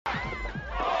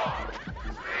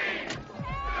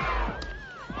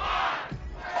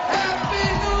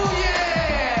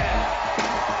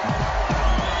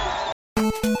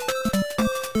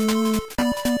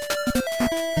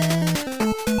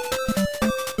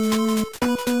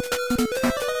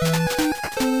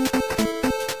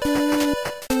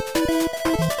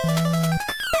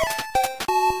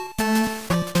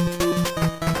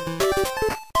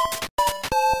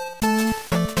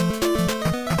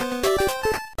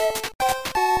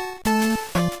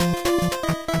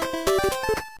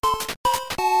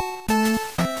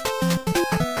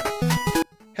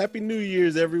Happy New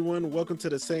Year's, everyone. Welcome to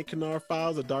the St. Canard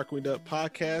Files, a Darkwing Duck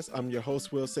podcast. I'm your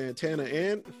host, Will Santana,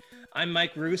 and I'm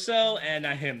Mike Russo, and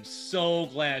I am so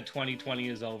glad 2020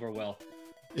 is over, Will.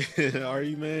 Are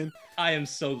you, man? I am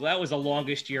so glad. It was the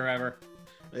longest year ever.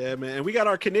 Yeah, man. And we got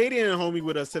our Canadian homie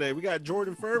with us today. We got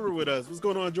Jordan Ferber with us. What's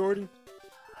going on, Jordan?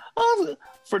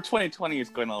 For 2020, it's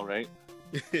going all right.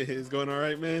 It's going all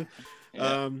right, man.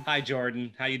 Yeah. Hi,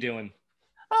 Jordan. How you doing?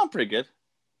 I'm pretty good.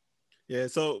 Yeah,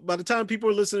 so by the time people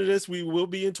are listening to this, we will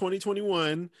be in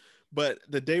 2021. But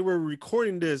the day we're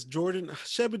recording this, Jordan,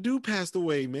 Shebadoo passed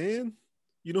away, man.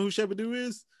 You know who Shebadoo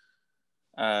is?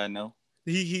 No.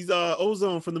 He's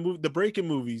Ozone from the Breaking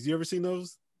movies. You ever seen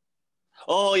those?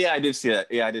 Oh yeah, I did see that.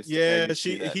 Yeah, I did. Yeah, I did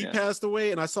see that, he passed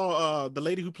away, and I saw the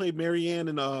lady who played Marianne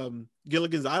in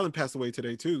Gilligan's Island passed away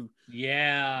today too.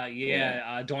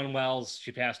 Yeah. Dawn Wells,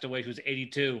 she passed away. She was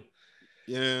 82.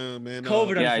 Yeah, man.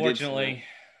 COVID, yeah, unfortunately.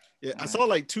 Yeah, I saw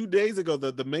like 2 days ago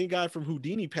the main guy from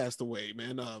Houdini passed away,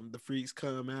 man. The freaks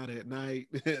come out at night.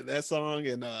 That song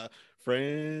and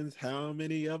Friends, how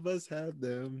many of us have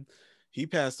them? He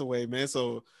passed away, man.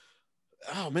 So,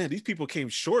 oh man, these people came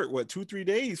short. What, 2-3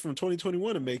 days from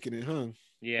 2021 and making it, huh?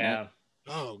 Yeah.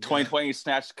 Oh, God. 2020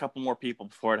 snatched a couple more people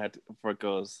before it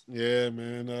goes. Yeah,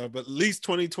 man. But at least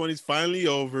 2020 is finally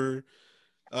over.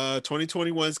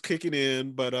 2021's kicking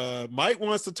in, but Mike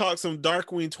wants to talk some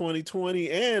Darkwing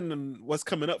 2020 and what's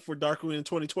coming up for Darkwing in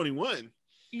 2021.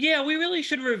 Yeah, we really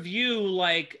should review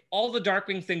like all the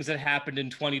Darkwing things that happened in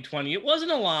 2020. It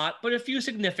wasn't a lot, but a few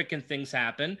significant things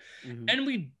happened. Mm-hmm. And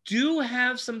we do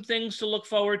have some things to look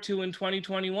forward to in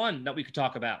 2021 that we could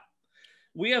talk about.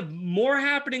 We have more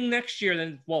happening next year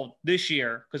than, well, this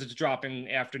year, because it's dropping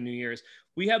after New Year's.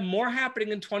 We have more happening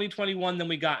in 2021 than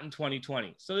we got in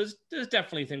 2020. So there's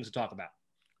definitely things to talk about.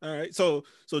 All right. So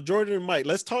Jordan and Mike,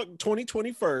 let's talk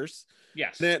 2020 first.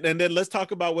 Yes. And then let's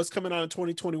talk about what's coming out in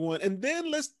 2021. And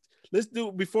then let's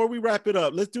do, before we wrap it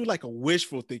up, let's do like a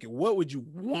wishful thinking. What would you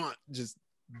want just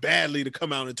badly to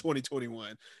come out in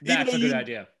 2021? That's a good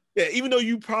idea. Yeah, even though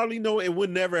you probably know it would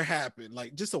never happen.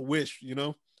 Like just a wish, you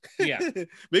know? Yeah.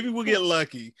 Maybe we'll get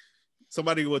lucky.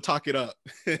 Somebody will talk it up.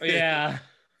 Yeah.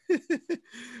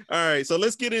 All right, so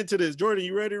let's get into this. Jordan,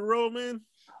 you ready to roll, man?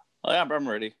 Oh yeah, I'm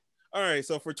ready. All right,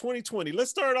 so for 2020, let's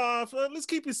start off. Let's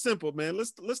keep it simple, man.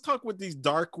 Let's talk with these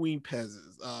Darkwing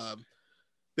Pezzes.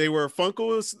 They were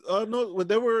Funko. No, when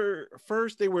they were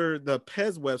the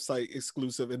Pez website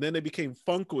exclusive, and then they became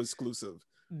Funko exclusive.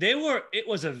 It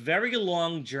was a very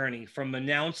long journey from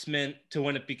announcement to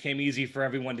when it became easy for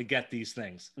everyone to get these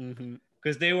things. Mm-hmm.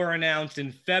 Because they were announced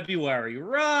in February,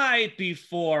 right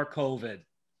before COVID.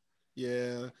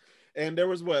 Yeah, and there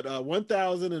was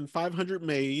 1,500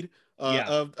 made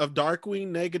of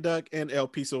Darkwing, Negaduck, and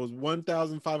LP. So it was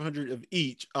 1,500 of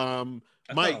each. That's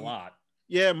Mike, not a lot.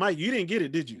 Yeah, Mike, you didn't get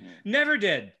it, did you? Never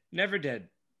did.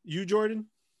 You, Jordan?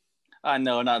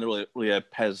 No, not really a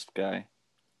Pez guy.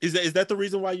 Is that the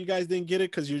reason why you guys didn't get it?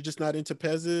 Because you're just not into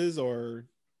Pezzes, or?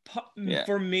 Yeah.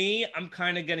 For me, I'm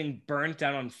kind of getting burnt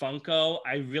out on Funko.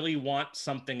 I really want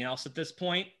something else at this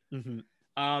point. Mm-hmm.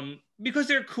 Because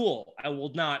they're cool. I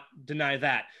will not deny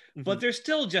that. Mm-hmm. But they're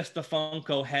still just the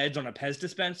Funko heads on a Pez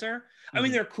dispenser. Mm-hmm. I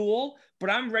mean, they're cool, but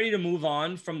I'm ready to move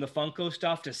on from the Funko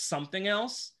stuff to something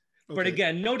else. Okay. But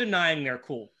again, no denying they're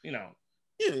cool, you know.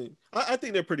 Yeah, I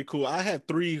think they're pretty cool. I have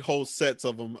 3 whole sets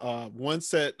of them. One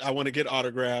set I want to get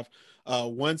autographed.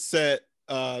 One set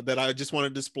that I just want to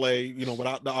display, you know,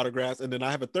 without the autographs. And then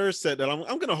I have a third set that I'm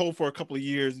going to hold for a couple of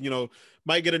years, you know,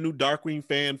 might get a new Darkwing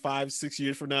fan 5-6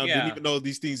 years from now. Yeah. Didn't even know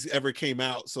these things ever came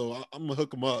out. So I'm going to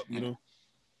hook them up, you know.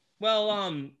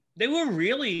 Well, they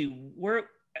were,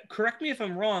 correct me if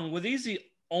I'm wrong, were these the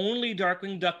only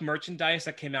Darkwing Duck merchandise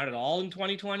that came out at all in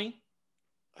 2020?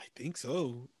 I think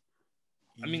so.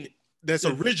 I mean, that's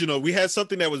original. We had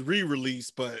something that was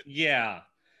re-released, but yeah.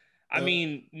 I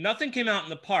mean, nothing came out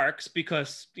in the parks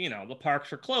because, you know, the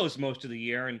parks were closed most of the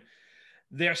year, and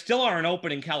there still aren't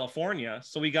open in California.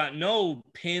 So we got no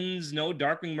pins, no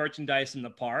Darkwing merchandise in the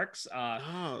parks.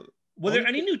 Were there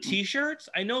any new T-shirts?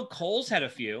 I know Kohl's had a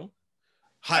few.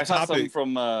 I saw some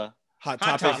from Hot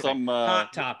Topic. Some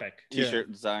Hot Topic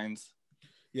T-shirt designs.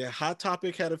 Yeah, Hot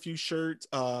Topic had a few shirts.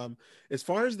 As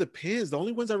far as the pins, the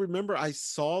only ones I remember I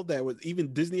saw that was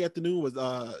even Disney Afternoon was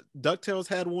DuckTales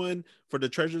had one for the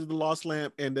Treasures of the Lost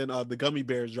Lamp, and then the Gummy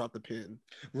Bears dropped the pin.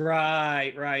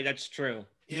 Right, that's true.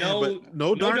 Yeah, but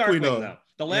no Darkwing though.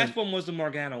 The last one was the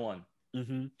Morgana one.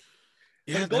 Mm-hmm.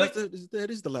 Yeah, that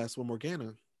is the last one,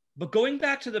 Morgana. But going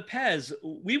back to the Pez,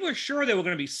 we were sure they were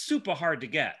going to be super hard to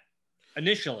get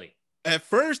initially. At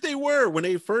first they were. When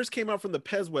they first came out from the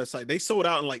Pez website, they sold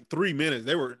out in like 3 minutes.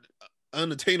 They were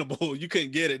unattainable. You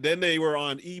couldn't get it. Then they were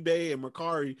on eBay and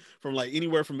Mercari from like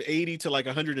anywhere from 80 to like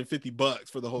 $150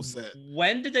 for the whole set.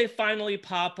 When did they finally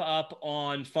pop up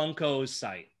on Funko's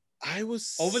site? I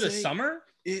was over the summer.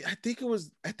 I think it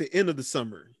was at the end of the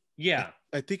summer. Yeah.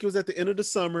 I think it was at the end of the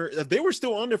summer. They were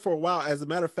still on there for a while. As a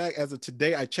matter of fact, as of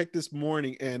today, I checked this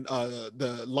morning, and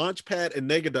the Launchpad and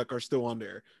Negaduck are still on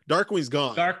there. Darkwing's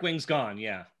gone. Darkwing's gone.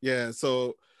 Yeah. Yeah.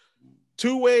 So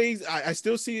two ways. I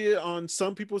still see it on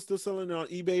some people still selling it on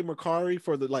eBay, Mercari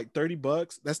for the like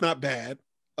 $30. That's not bad.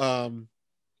 Well,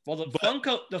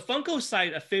 the Funko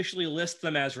site officially lists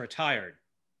them as retired.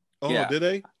 Oh, yeah. Did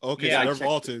they? Okay, yeah, so they're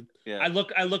vaulted. Yeah.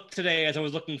 I looked today as I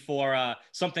was looking for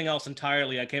something else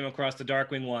entirely. I came across the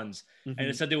Darkwing ones, and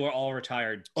it said they were all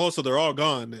retired. Oh, so they're all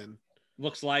gone then.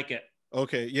 Looks like it.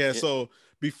 Okay, yeah. So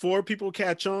before people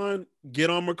catch on, get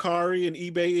on Mercari and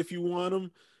eBay if you want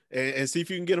them, and see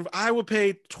if you can get them. I would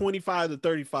pay $25 to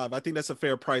 $35. I think that's a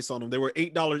fair price on them. They were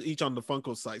 $8 each on the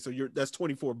Funko site, so that's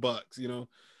 $24. You know,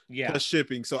 plus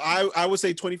shipping. So I would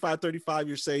say $25, $35.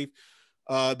 You're safe.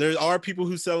 There are people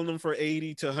who selling them for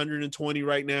 $80 to $120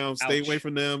 right now. Stay away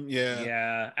from them. Yeah.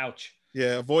 Yeah. Ouch.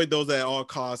 Yeah. Avoid those at all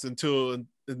costs until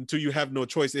you have no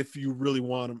choice if you really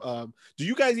want them. Do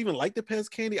you guys even like the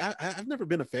Pez candy? I've never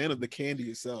been a fan of the candy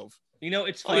itself. You know,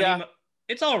 it's funny.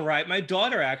 It's all right. My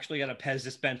daughter actually got a Pez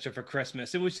dispenser for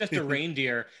Christmas. It was just a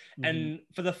reindeer. And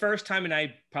for the first time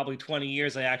in probably 20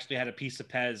 years, I actually had a piece of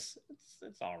Pez.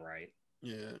 It's all right.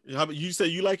 Yeah. How about you? Say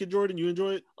you like it, Jordan? You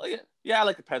enjoy it? Oh, yeah. Yeah, I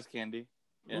like the Pez candy.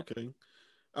 Yeah. Okay.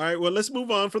 All right. Well, let's move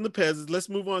on from the Pez. Let's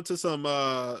move on to some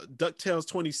DuckTales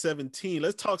 2017.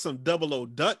 Let's talk some Double O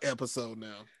Duck episode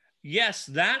now. Yes,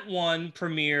 that one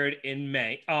premiered in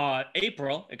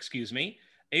April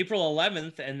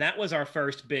 11th, and that was our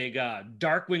first big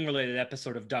Darkwing related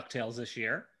episode of DuckTales this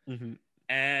year.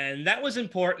 And that was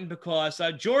important because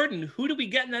Jordan, who do we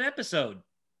get in that episode?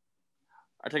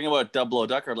 Are you talking about Double O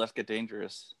Duck or Let's Get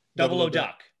Dangerous? Double O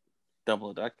Duck. Double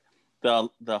O Duck.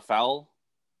 The Fowl.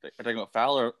 Are you talking about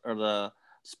Fowl or the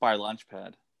Spy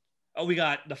Launchpad? Oh, we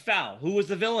got the Fowl. Who was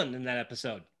the villain in that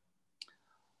episode?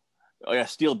 Oh yeah,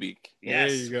 Steelbeak. Yes.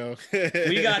 There you go.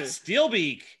 We got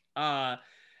Steelbeak.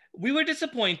 We were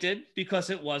disappointed because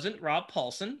it wasn't Rob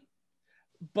Paulsen.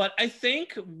 But I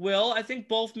think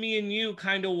both me and you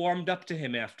kind of warmed up to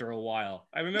him after a while.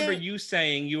 I remember you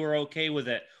saying you were okay with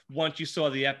it once you saw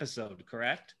the episode,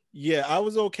 correct? Yeah, I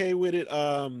was okay with it.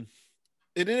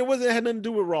 It had nothing to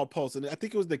do with Rob Paulsen. I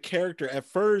think it was the character. At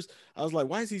first, I was like,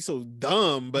 "Why is he so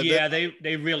dumb?" But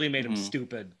they really made him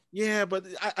stupid. Yeah, but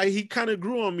he kind of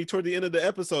grew on me toward the end of the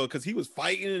episode because he was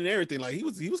fighting and everything. Like he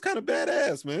was kind of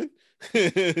badass, man.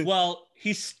 Well,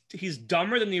 he's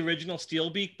dumber than the original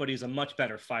Steelbeak, but he's a much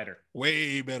better fighter.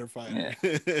 Way better fighter.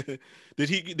 Yeah.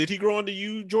 Did he grow onto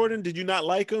you, Jordan? Did you not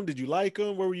like him? Did you like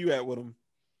him? Where were you at with him?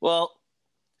 Well,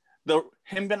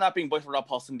 him not being voiced by Rob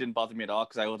Paulsen didn't bother me at all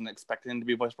because I wasn't expecting him to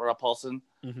be voiced by Rob Paulsen,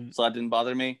 so that didn't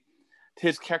bother me.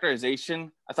 His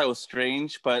characterization, I thought was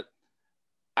strange, but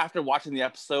after watching the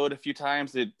episode a few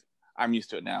times, I'm used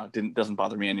to it now. It doesn't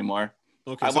bother me anymore.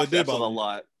 Okay, I watched the episode a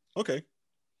lot. Okay.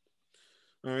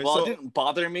 All right. Well, it didn't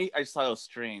bother me. I just thought it was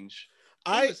strange.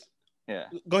 Go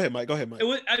ahead, Mike. I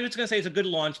was gonna say it's a good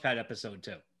Launchpad episode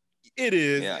too. It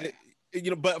is.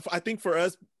 Yeah. But I think for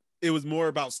us, it was more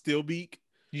about Steelbeak.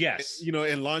 Yes. And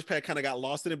Launchpad kind of got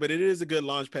lost in it, but it is a good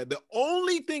Launchpad. The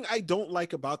only thing I don't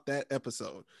like about that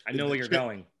episode, I know where you're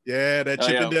going. Yeah, that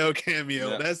Chip and Dale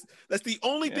cameo. Yeah. That's the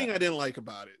only thing I didn't like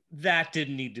about it. That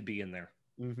didn't need to be in there.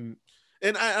 And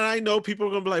I know people are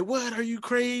gonna be like, "What? Are you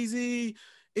crazy?"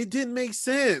 It didn't make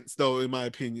sense, though, in my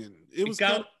opinion. It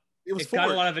got a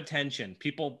lot of attention.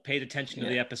 People paid attention to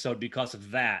the episode because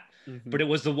of that, but it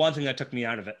was the one thing that took me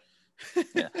out of it.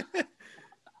 Yeah.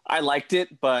 I liked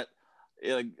it, but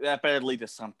that better lead to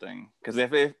something. Because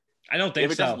if it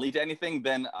doesn't lead to anything,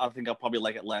 then I think I'll probably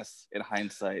like it less in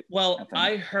hindsight. Well,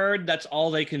 I heard that's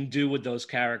all they can do with those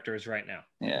characters right now.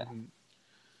 Yeah.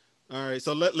 All right,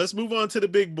 so let's move on to the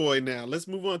big boy now. Let's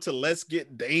move on to Let's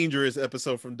Get Dangerous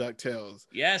episode from DuckTales.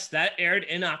 Yes, that aired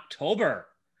in October.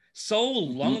 So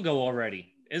long ago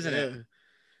already, isn't it?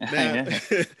 Now,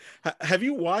 have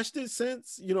you watched it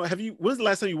since? When's the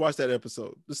last time you watched that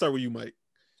episode? Let's start with you, Mike.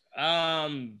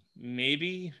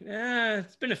 Maybe.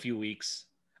 It's been a few weeks.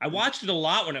 I watched it a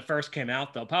lot when it first came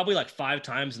out, though. Probably like 5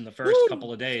 times in the first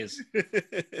couple of days.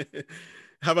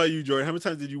 How about you, Jordan? How many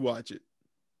times did you watch it?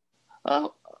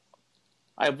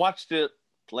 I watched it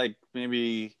like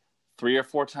maybe 3 or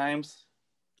 4 times.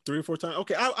 3 or 4 times?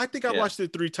 Okay, I think I watched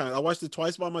it 3 times. I watched it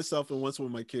twice by myself and once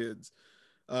with my kids.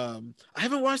 I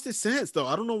haven't watched it since, though.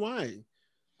 I don't know why.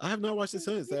 I have not watched it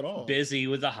since at all. Busy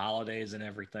with the holidays and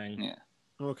everything. Yeah.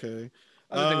 Okay.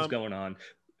 Other things going on.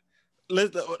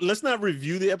 Let's not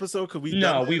review the episode because we've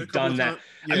done that.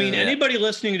 Yeah. I mean, anybody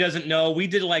listening who doesn't know, we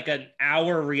did like an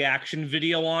hour reaction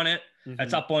video on it.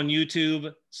 That's up on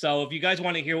YouTube. So if you guys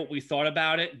want to hear what we thought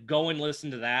about it, go and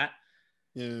listen to that.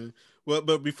 Yeah. Well,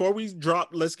 but before we drop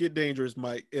Let's Get Dangerous,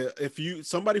 Mike, if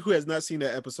somebody who has not seen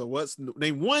that episode,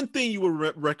 name one thing you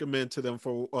would recommend to them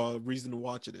for reason to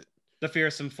watching it? The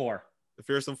Fearsome Four. The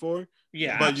Fearsome Four?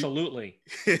 Yeah, absolutely.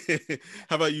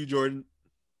 How about you, Jordan?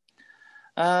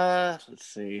 Let's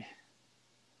see.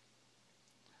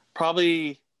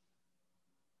 Probably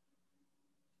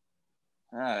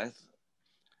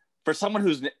for someone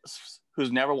who's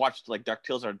never watched like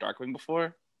DuckTales or Darkwing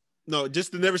before. No,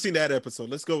 just never seen that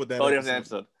episode. Let's go with that. Never seen that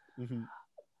episode.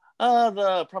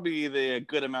 Probably the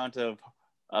good amount of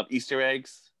Easter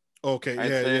eggs.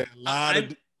 Okay, yeah.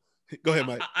 Go ahead,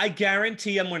 Mike. I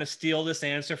guarantee I'm going to steal this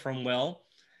answer from Will.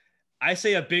 I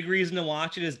say a big reason to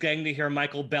watch it is getting to hear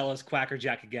Michael Bella's Quacker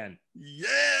Jack again.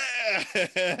 Yeah,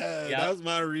 that was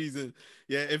my reason.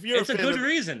 Yeah, if you're it's a good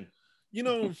reason. You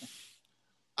know,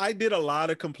 I did a lot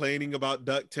of complaining about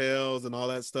DuckTales and all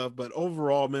that stuff, but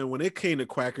overall, man, when it came to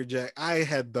Quacker Jack, I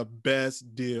had the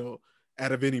best deal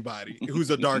out of anybody who's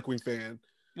a Darkwing fan.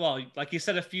 Well, like you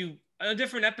said in a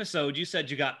different episode, you said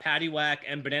you got Patty Whack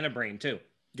and Banana Brain too.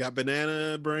 Got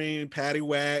Banana Brain, Patty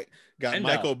Whack, got and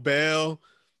Michael Bell.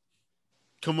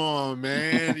 Come on,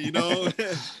 man. You know,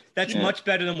 that's much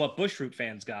better than what Bushroot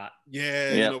fans got.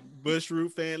 Yeah, you know,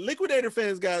 Bushroot fan. Liquidator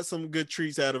fans got some good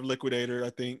treats out of Liquidator, I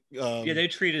think. Yeah, they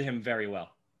treated him very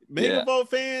well. Megavolt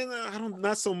fan,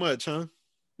 not so much, huh?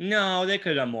 No, they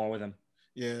could have done more with him.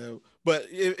 Yeah, but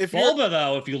if Bulba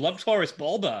though, if you love Taurus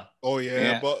Bulba. Oh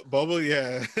yeah. Bulba,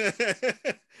 yeah.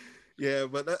 Yeah,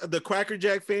 but the Quacker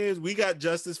Jack fans, we got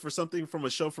justice for something from a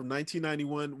show from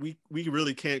 1991. We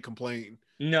really can't complain.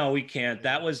 No, we can't.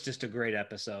 That was just a great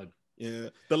episode. Yeah.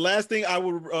 The last thing I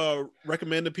would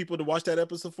recommend to people to watch that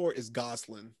episode for is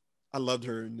Gosling. I loved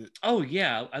her in it. Oh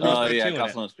yeah, I loved her too.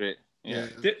 Gosling was great. Yeah.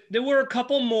 There were a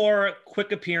couple more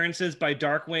quick appearances by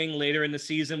Darkwing later in the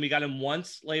season. We got him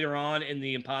once later on in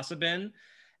the Impossible,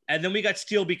 and then we got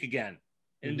Steelbeak again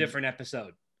in a different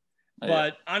episode.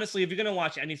 But honestly, if you're going to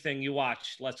watch anything, you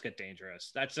watch Let's Get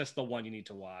Dangerous. That's just the one you need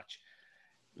to watch.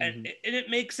 And it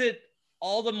makes it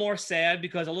all the more sad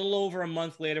because a little over a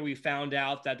month later, we found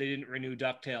out that they didn't renew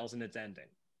DuckTales and its ending.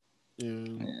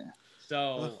 Yeah.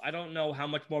 So I don't know how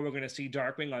much more we're going to see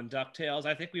Darkwing on DuckTales.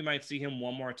 I think we might see him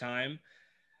one more time.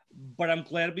 But I'm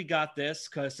glad we got this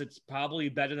because it's probably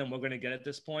better than we're going to get at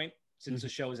this point since the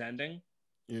show is ending.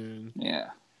 Yeah.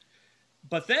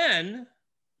 But then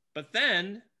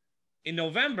in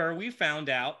November, we found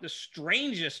out the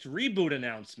strangest reboot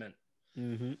announcement.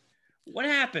 What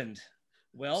happened?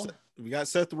 Well, we got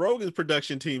Seth Rogen's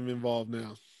production team involved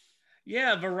now.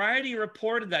 Yeah, Variety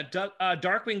reported that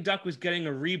Darkwing Duck was getting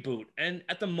a reboot. And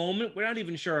at the moment, we're not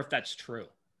even sure if that's true.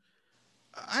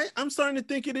 I'm starting to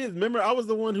think it is. Remember, I was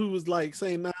the one who was like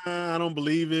saying, nah, I don't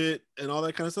believe it and all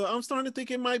that kind of stuff. I'm starting to think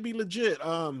it might be legit.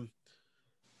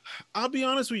 I'll be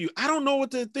honest with you. I don't know what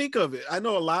to think of it. I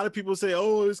know a lot of people say,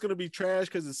 oh, it's going to be trash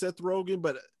because it's Seth Rogen,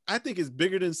 but I think it's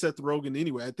bigger than Seth Rogen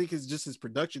anyway. I think it's just his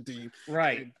production team.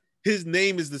 Right. His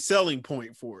name is the selling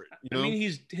point for it. You know? I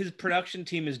mean, his production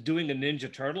team is doing a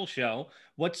Ninja Turtle show.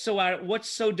 What's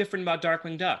so different about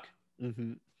Darkwing Duck?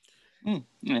 And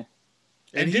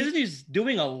Disney's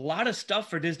doing a lot of stuff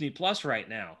for Disney Plus right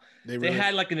now. They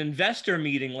had like an investor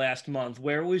meeting last month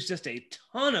where it was just a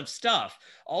ton of stuff.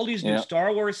 All these new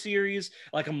Star Wars series,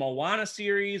 like a Moana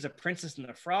series, a Princess and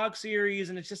the Frog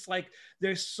series. And it's just like,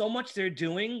 there's so much they're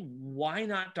doing. Why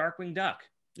not Darkwing Duck?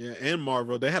 Yeah, and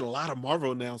Marvel. They had a lot of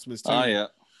Marvel announcements too. Oh, yeah.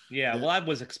 Yeah, well, that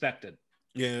was expected.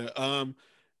 Yeah.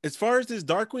 As far as this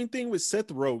Darkwing thing with Seth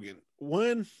Rogen,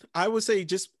 one, I would say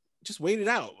just wait it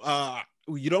out.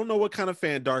 You don't know what kind of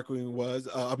fan Darkwing was.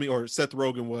 Or Seth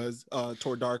Rogen was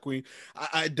toward Darkwing.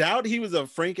 I doubt he was a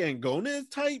Frank Angona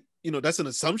type. You know, that's an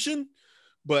assumption.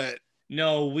 But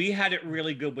no, we had it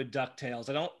really good with DuckTales.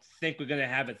 I don't think we're gonna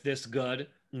have it this good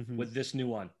with this new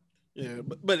one. Yeah,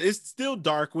 but it's still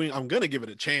Darkwing. I'm gonna give it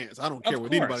a chance. I don't care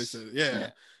what anybody says. Yeah.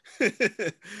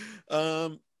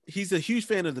 He's a huge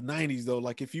fan of the 90s though.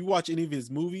 Like if you watch any of his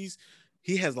movies,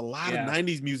 he has a lot of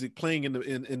 90s music playing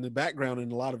in the background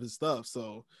in a lot of his stuff.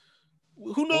 So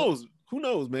who knows? Who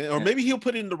knows, man? Or maybe he'll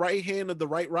put it in the right hand of the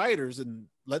right writers and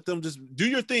let them just do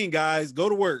your thing, guys. Go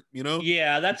to work, you know?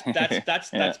 Yeah, that's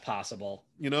possible.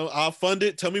 You know, I'll fund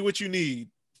it. Tell me what you need.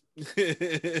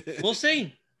 We'll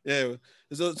see. Yeah.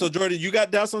 So Jordan, you got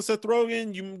doubts on Seth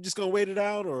Rogen? You just gonna wait it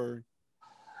out, or?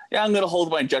 Yeah, I'm gonna hold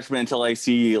my judgment until I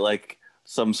see like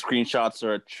some screenshots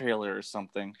or a trailer or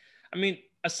something. I mean,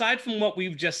 aside from what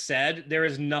we've just said, there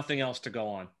is nothing else to go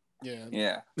on.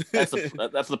 Yeah. That's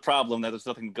the problem. That there's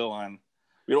nothing to go on.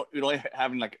 We don't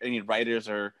have like any writers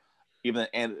or even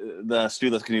the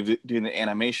studio that's going to be doing the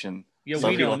animation. Yeah, so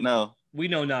we don't know. We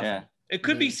know nothing. Yeah. It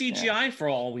could be CGI for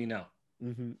all we know.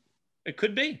 Mm-hmm. It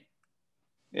could be.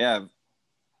 Yeah.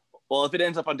 Well, if it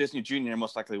ends up on Disney Junior,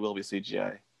 most likely will be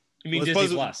CGI. You mean Disney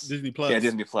Plus? Disney Plus. Yeah,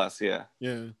 Disney Plus. Yeah.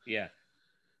 Yeah.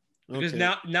 Because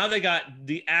now they got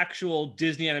the actual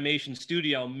Disney animation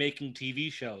studio making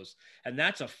TV shows, and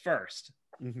that's a first.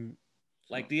 Mm-hmm.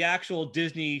 Like the actual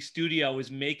Disney studio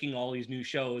is making all these new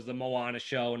shows, the Moana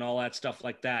show and all that stuff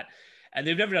like that. And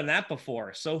they've never done that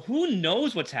before. So who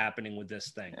knows what's happening with this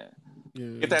thing?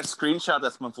 If that screenshot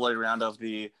that's been floating around of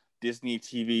the Disney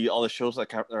TV, all the shows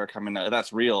that are coming out,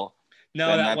 that's real.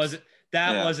 No, that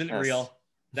wasn't real.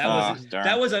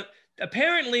 That was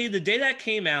apparently the day that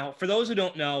came out. For those who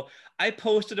don't know, I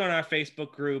posted on our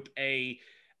Facebook group a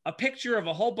picture of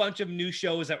a whole bunch of new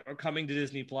shows that were coming to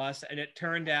Disney Plus, and it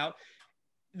turned out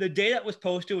the day that was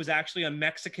posted was actually a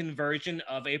Mexican version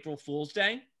of April Fool's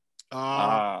Day.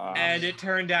 And it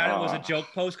turned out it was a joke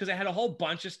post because it had a whole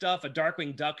bunch of stuff, a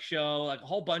Darkwing Duck show, like a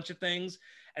whole bunch of things.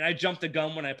 And I jumped the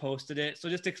gun when I posted it. So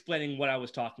just explaining what I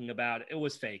was talking about, it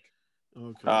was fake.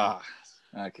 Okay.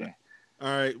 Okay.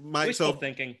 All right, Mike. Wishful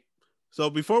thinking. So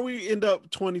before we end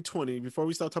up 2020, before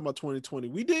we start talking about 2020,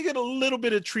 we did get a little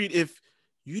bit of treat if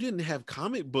you didn't have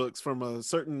comic books from a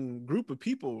certain group of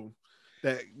people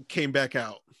that came back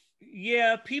out.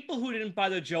 Yeah, people who didn't buy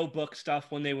the Joe Book stuff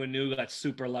when they were new got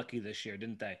super lucky this year,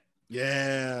 didn't they?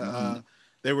 Yeah.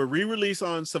 They were re-released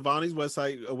on Savani's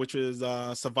website, which is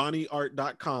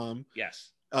savaniart.com.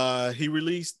 Yes. He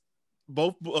released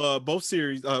both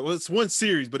series. Well, it's one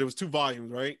series, but it was 2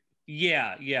 volumes, right?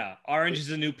 Yeah. Orange is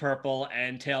the New Purple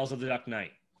and Tales of the Duck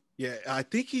Knight. Yeah, I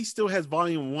think he still has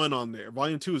volume 1 on there.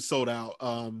 Volume 2 is sold out.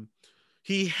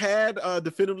 He had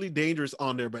Definitively Dangerous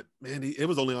on there, but man, it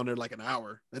was only on there like an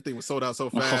hour. That thing was sold out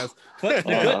so fast. But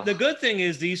the good thing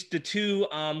is the 2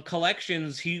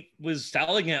 collections he was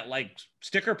selling at like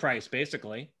sticker price,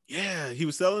 basically. Yeah, he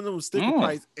was selling them with sticker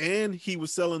price, and he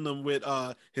was selling them with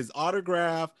his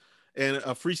autograph and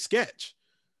a free sketch.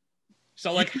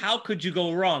 So like, how could you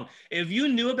go wrong? If you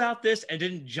knew about this and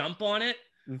didn't jump on it,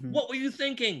 what were you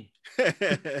thinking?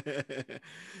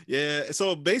 Yeah,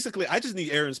 so basically I just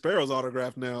need Aaron Sparrow's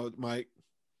autograph now, Mike.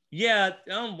 Yeah,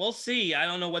 we'll see. I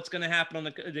don't know what's going to happen on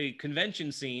the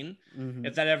convention scene.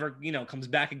 If that ever comes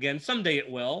back again. Someday it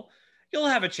will. You'll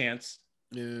have a chance.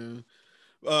 Yeah.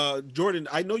 Jordan,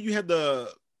 I know you had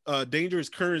the Dangerous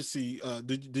Currency.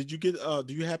 Did you get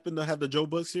do you happen to have the Joe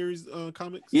Book series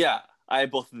comics? Yeah, I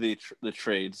have both of the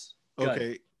trades.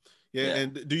 Okay. Yeah,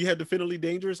 and do you have Definitively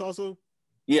Dangerous also?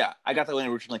 Yeah, I got that when it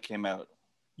originally came out.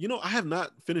 I have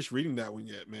not finished reading that one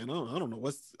yet, man. I don't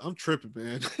know I'm tripping,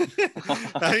 man.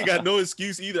 I ain't got no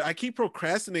excuse either. I keep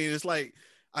procrastinating. It's like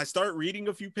I start reading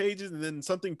a few pages and then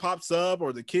something pops up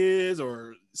or the kids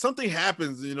or something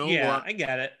happens, Yeah, I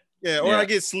get it. Yeah, or I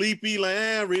get sleepy,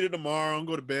 like, read it tomorrow. I'm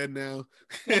going to bed now.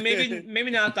 Well, maybe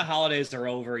now that the holidays are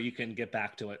over, you can get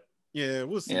back to it. Yeah,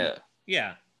 we'll see.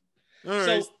 Yeah. All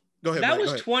right. So go ahead. That Mike,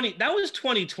 was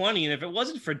 2020, and if it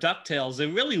wasn't for DuckTales, there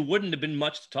really wouldn't have been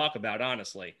much to talk about,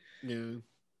 honestly. Yeah. And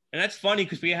that's funny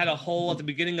because we had a whole at the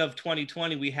beginning of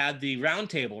 2020, we had the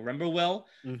roundtable. Remember, Will?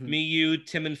 Me, you,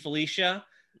 Tim, and Felicia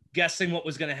guessing what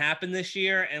was going to happen this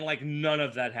year, and like none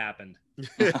of that happened.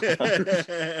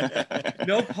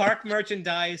 No park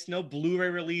merchandise, no Blu-ray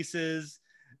releases,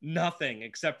 nothing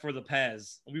except for the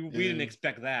Pez. We didn't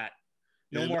expect that.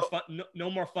 No more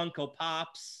Funko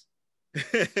Pops.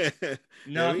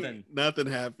 Nothing. Nothing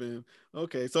happened.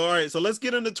 Okay, so all right, so let's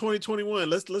get into 2021.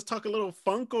 Let's talk a little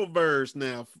Funkoverse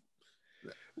now.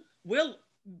 Well,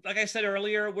 like I said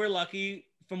earlier, we're lucky.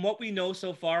 From what we know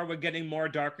so far, we're getting more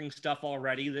Darkwing stuff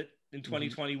already in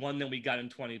 2021 than we got in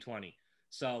 2020.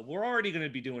 So we're already going to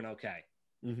be doing okay.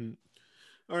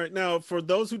 All right, now for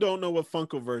those who don't know what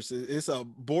Funkoverse is, it's a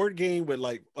board game with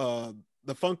like the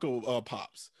Funko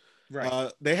Pops.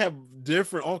 Right. They have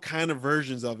all kind of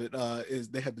versions of it.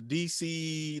 They have the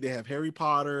DC, they have Harry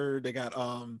Potter, they got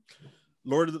not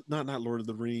Lord of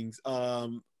the Rings.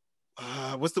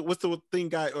 What's the thing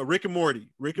guy? Rick and Morty.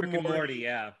 Rick and Morty,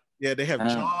 yeah. Yeah, they have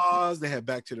Jaws, they have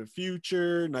Back to the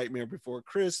Future, Nightmare Before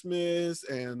Christmas,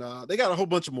 and they got a whole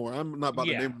bunch of more. I'm not about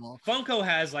to name them all. Funko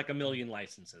has like 1 million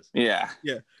licenses. Yeah.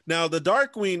 Now the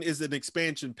Darkwing is an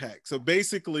expansion pack. So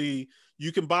basically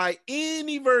You can buy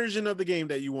any version of the game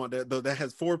that you want that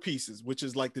has 4 pieces, which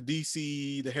is like the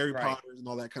DC, the Harry Potters, and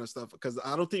all that kind of stuff. Because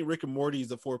I don't think Rick and Morty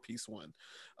is a 4-piece one.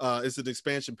 It's an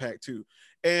expansion pack too.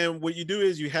 And what you do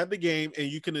is you have the game, and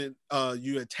you can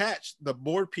you attach the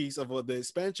board piece of the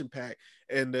expansion pack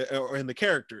and the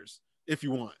characters if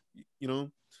you want. You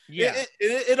know. Yeah,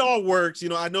 it all works. You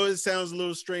know, I know it sounds a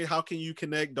little strange. How can you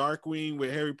connect Darkwing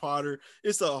with Harry Potter?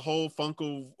 It's a whole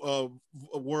Funko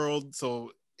world,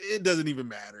 so it doesn't even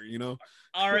matter, you know.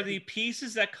 Are the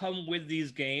pieces that come with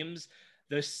these games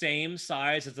the same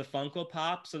size as the Funko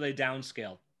Pop, so they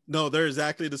downscale? No, they're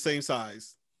exactly the same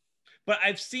size. But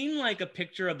I've seen like a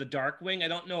picture of the Darkwing. I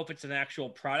don't know if it's an actual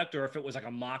product or if it was like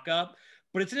a mock-up,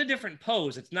 but it's in a different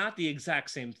pose. It's not the exact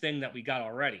same thing that we got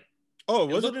already. Oh,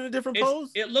 was it in a different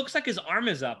pose? It looks like his arm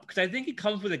is up because I think he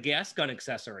comes with a gas gun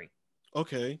accessory.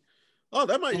 Okay. Oh,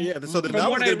 that might, yeah. So that was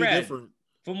going to be different.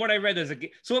 From what I read,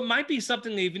 so it might be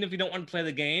something that even if you don't want to play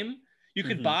the game, you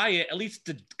could buy it. At least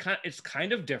it's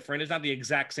kind of different. It's not the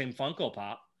exact same Funko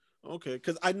Pop. Okay,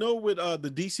 because I know with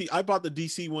the DC, I bought the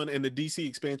DC one and the DC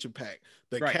expansion pack.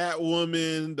 The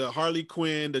Catwoman, the Harley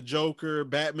Quinn, the Joker,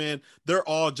 Batman, they're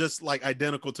all just like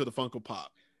identical to the Funko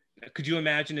Pop. Could you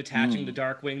imagine attaching the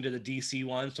Darkwing to the DC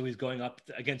one so he's going up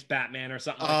against Batman or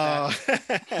something like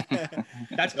that?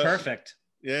 That's perfect.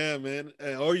 Yeah, man.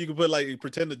 Or you could put like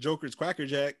pretend the Joker's Quacker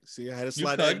Jack. See, I had to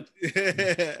slide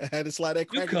that. I had to slide that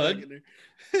Quacker Jack in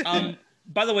there.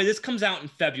 By the way, this comes out in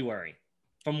February,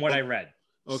 from what I read.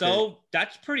 Okay. So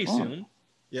that's pretty soon.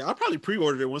 Yeah, I'll probably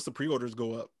pre-order it once the pre-orders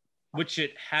go up. Which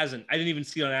it hasn't. I didn't even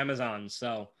see it on Amazon.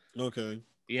 So okay.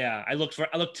 Yeah, I looked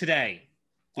today.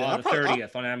 Yeah, on the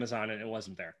 30th on Amazon, and it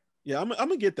wasn't there. Yeah, I'm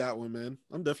gonna get that one, man.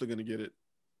 I'm definitely gonna get it.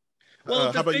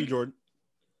 Well, how about you, Jordan?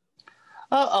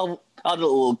 I'll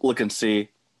look and see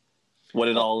what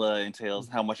it all entails,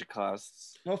 how much it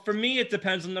costs. Well, for me, it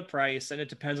depends on the price, and it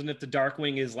depends on if the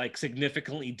Darkwing is like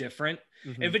significantly different.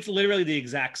 If it's literally the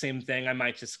exact same thing, I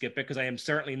might just skip it because I am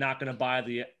certainly not going to buy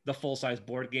the full size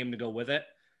board game to go with it.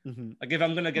 Like if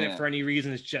I'm gonna get it for any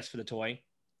reason, it's just for the toy.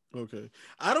 Okay.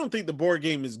 I don't think the board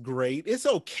game is great. It's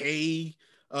okay.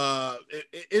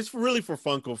 It's really for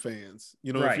Funko fans.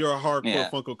 You know, if you're a hardcore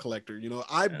Funko collector, you know,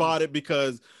 I bought it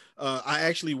because I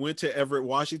actually went to Everett,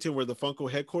 Washington, where the Funko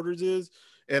headquarters is.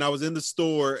 And I was in the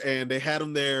store and they had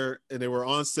them there and they were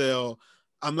on sale.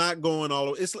 I'm not going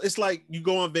all over. It's like you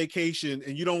go on vacation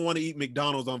and you don't want to eat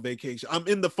McDonald's on vacation. I'm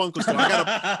in the Funko store.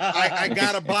 I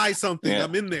gotta buy something.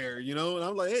 I'm in there, you know, and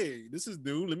I'm like, hey, this is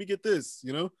new. Let me get this,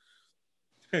 you know.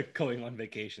 Going on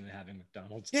vacation and having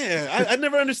McDonald's. Yeah, I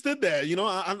never understood that. You know,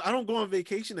 I don't go on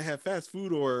vacation to have fast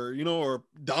food or, you know, or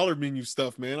dollar menu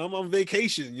stuff, man. I'm on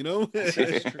vacation, you know.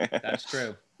 That's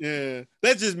true. Yeah,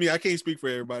 that's just me. I can't speak for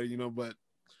everybody, you know, but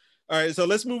all right. So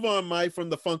let's move on, Mike, from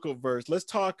the Funkoverse. Let's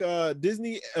talk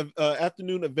Disney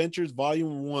Afternoon Adventures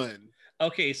Volume 1.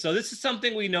 Okay, so this is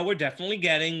something we know we're definitely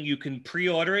getting. You can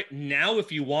pre-order it now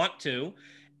if you want to.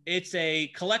 It's a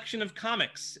collection of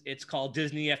comics. It's called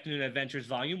Disney Afternoon Adventures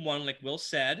Volume 1, like Will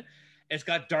said. It's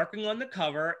got Darkwing on the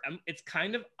cover. It's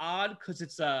kind of odd because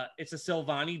it's a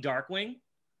Silvani Darkwing,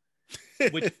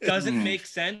 which doesn't make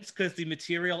sense because the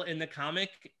material in the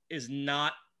comic is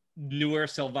not newer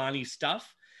Silvani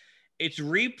stuff. It's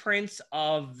reprints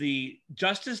of the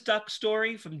Justice Duck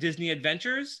story from Disney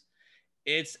Adventures.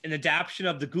 It's an adaptation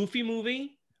of the Goofy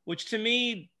movie, which to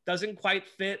me doesn't quite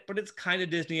fit, but it's kind of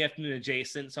Disney Afternoon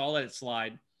adjacent, so I'll let it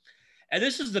slide. And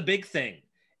this is the big thing.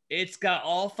 It's got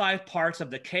all 5 parts of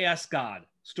the Chaos God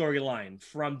storyline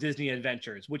from Disney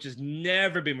Adventures, which has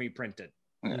never been reprinted.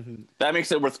 Yeah. That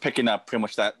makes it worth picking up, pretty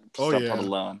much that part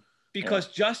alone. Because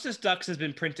Justice Ducks has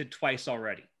been printed twice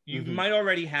already. You might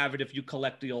already have it if you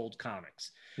collect the old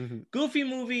comics. Goofy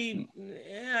movie,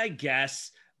 I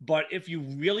guess. But if you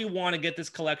really want to get this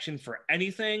collection for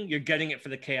anything, you're getting it for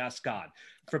the Chaos God.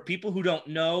 For people who don't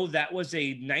know, that was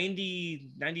a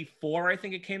 94, I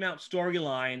think it came out,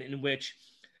 storyline in which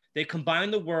they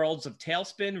combined the worlds of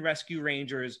Tailspin, Rescue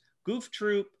Rangers, Goof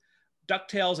Troop,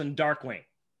 DuckTales, and Darkwing.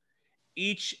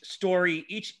 Each story,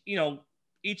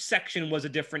 each section was a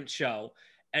different show.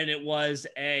 And it was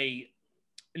an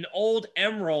old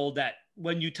emerald that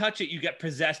when you touch it, you get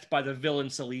possessed by the villain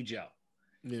Salijo.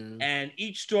 Yeah. And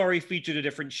each story featured a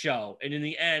different show. And in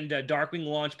the end, Darkwing,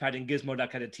 Launchpad, and Gizmo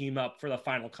Duck had to team up for the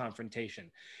final confrontation.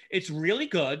 It's really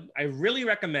good. I really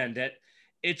recommend it.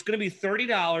 It's going to be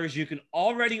 $30. You can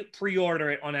already pre-order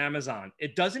it on Amazon.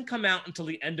 It doesn't come out until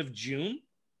the end of June.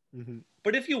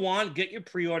 But if you want, get your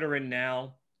pre-order in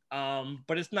now.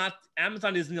 But it's not,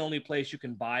 Amazon isn't the only place you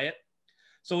can buy it.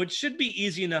 So it should be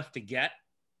easy enough to get.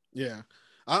 Yeah.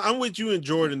 I'm with you and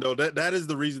Jordan though. That is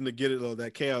the reason to get it though.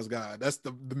 That Chaos God. That's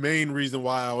the main reason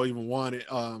why I even want it.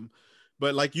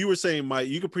 But like you were saying, Mike,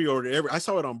 you could pre-order I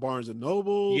saw it on Barnes and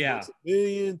Noble, Yeah. Books A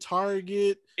Million,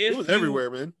 Target. It was everywhere,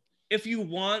 man. If you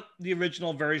want the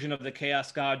original version of the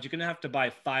Chaos God, you're gonna have to buy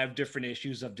 5 different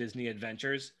issues of Disney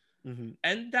Adventures,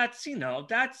 and that's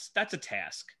that's a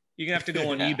task. You're gonna have to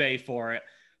go on eBay for it.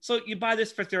 So you buy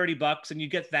this for $30, and you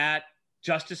get that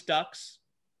Justice Ducks,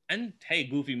 and hey,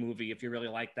 Goofy Movie if you really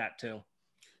like that too.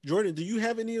 Jordan, do you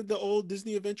have any of the old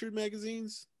Disney Adventure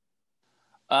magazines?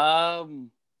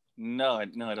 No, I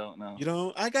don't know. You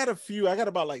know, I got a few. I got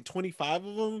about like 25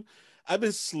 of them. I've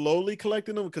been slowly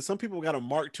collecting them because some people got them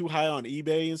marked too high on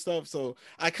eBay and stuff. So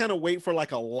I kind of wait for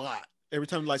like a lot. Every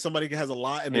time like somebody has a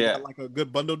lot and they got like a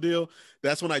good bundle deal,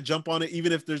 that's when I jump on it.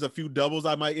 Even if there's a few doubles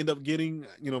I might end up getting,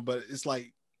 you know, but it's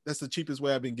like that's the cheapest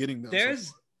way I've been getting them.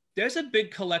 There's a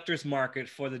big collector's market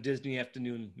for the Disney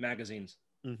Afternoon magazines.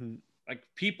 Like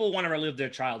people want to relive their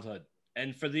childhood.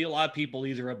 And for a lot of people,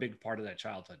 these are a big part of that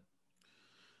childhood.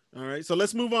 All right, so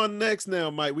let's move on next now,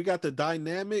 Mike. We got the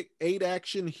dynamic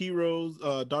 8-action heroes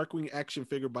Darkwing action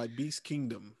figure by Beast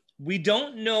Kingdom. We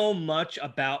don't know much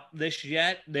about this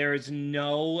yet. There is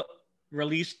no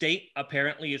release date.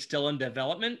 Apparently, it's still in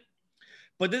development.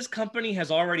 But this company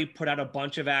has already put out a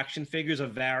bunch of action figures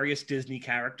of various Disney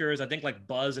characters. I think like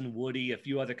Buzz and Woody, a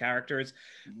few other characters.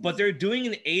 But they're doing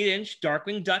an 8-inch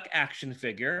Darkwing Duck action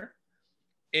figure.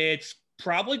 It's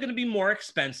probably going to be more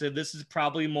expensive. This is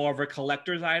probably more of a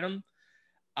collector's item.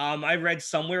 I read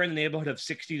somewhere in the neighborhood of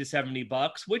 $60 to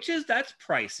 $70, that's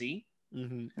pricey.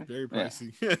 Very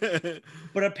pricey.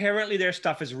 But apparently their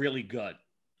stuff is really good.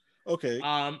 Okay.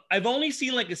 I've only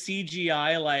seen like a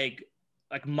CGI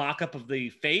like mock-up of the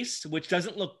face, which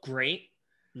doesn't look great.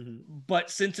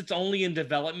 But since it's only in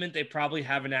development, they probably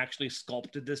haven't actually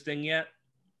sculpted this thing yet.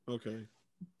 Okay.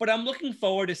 But I'm looking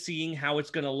forward to seeing how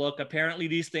it's going to look. Apparently,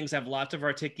 these things have lots of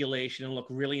articulation and look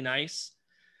really nice.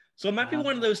 So it might be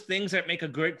one of those things that make a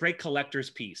great collector's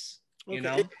piece. Okay. You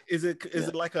know, is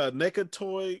it like a NECA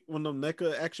toy? One of them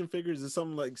NECA action figures? Is it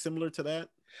something like similar to that?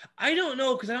 I don't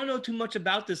know because I don't know too much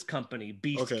about this company,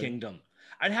 Beast Kingdom.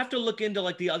 I'd have to look into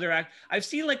like the other I've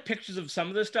seen like pictures of some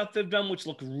of the stuff they've done, which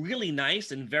look really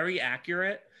nice and very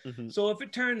accurate. So if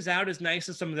it turns out as nice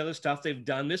as some of the other stuff they've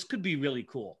done, this could be really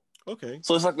cool. Okay.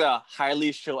 So it's like the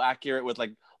highly show accurate with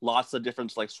like lots of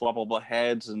different like swappable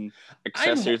heads and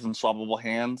accessories and swappable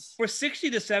hands. For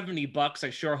 $60 to $70, I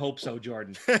sure hope so,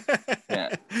 Jordan.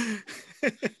 Yeah.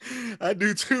 I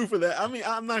do too for that. I mean,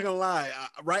 I'm not gonna lie.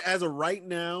 As of right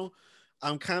now,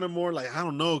 I'm kind of more like, I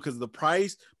don't know, because the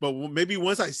price, but maybe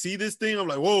once I see this thing, I'm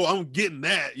like, whoa, I'm getting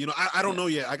that. You know, I don't know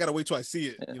yet. I gotta wait till I see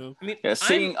it. You know, I mean,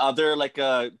 seeing other like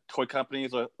toy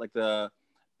companies like the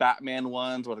Batman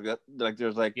ones, or like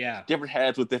there's like different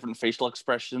heads with different facial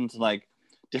expressions and like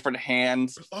different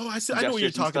hands. Oh, I know what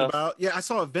you're talking about. Yeah, I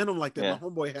saw a Venom like that. Yeah. My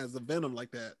homeboy has a Venom like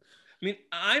that. I mean,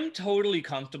 I'm totally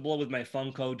comfortable with my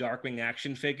Funko Darkwing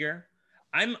action figure.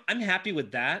 I'm happy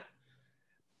with that.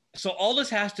 So all this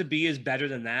has to be is better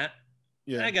than that.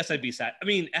 Yeah, I guess I'd be sad. I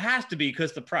mean, it has to be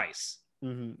because the price.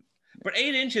 But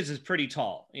 8 inches is pretty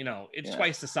tall. You know, it's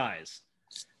twice the size.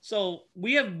 So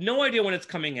we have no idea when it's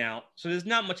coming out. So there's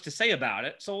not much to say about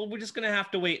it. So we're just going to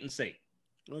have to wait and see.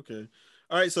 Okay.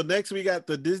 All right. So next we got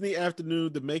the Disney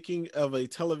Afternoon, The Making of a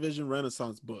Television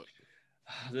Renaissance book.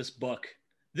 This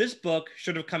book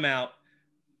should have come out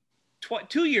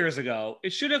 2 years ago.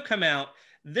 It should have come out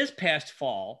this past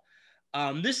fall.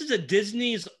 This is a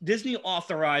Disney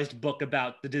authorized book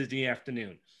about the Disney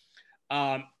Afternoon.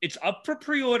 It's up for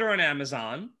pre-order on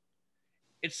Amazon.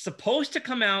 It's supposed to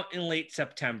come out in late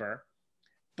September,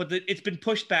 but it's been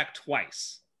pushed back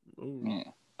twice.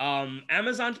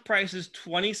 Amazon's price is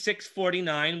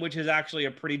 $26.49, which is actually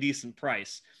a pretty decent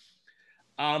price.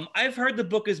 I've heard the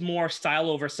book is more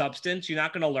style over substance. You're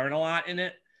not going to learn a lot in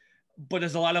it, but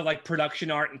there's a lot of like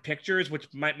production art and pictures, which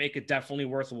might make it definitely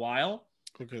worthwhile.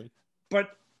 Okay.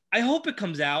 But I hope it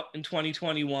comes out in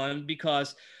 2021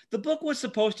 because the book was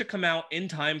supposed to come out in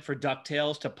time for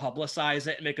DuckTales to publicize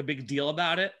it and make a big deal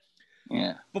about it.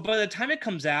 Yeah. But by the time it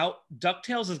comes out,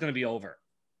 DuckTales is going to be over.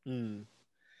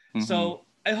 So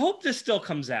I hope this still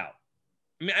comes out.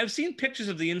 I mean, I've seen pictures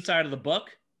of the inside of the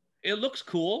book. It looks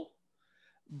cool,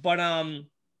 but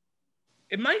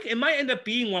it might end up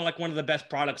being one of the best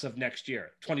products of next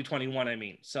year, 2021. I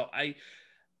mean, so I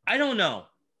don't know.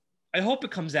 I hope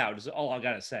it comes out is all I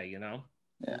gotta say, you know?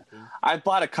 Yeah. I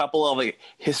bought a couple of like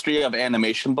history of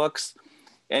animation books,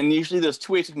 and usually there's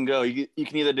 2 ways you can go. You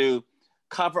can either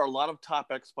cover a lot of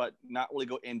topics but not really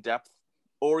go in depth,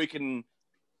 or you can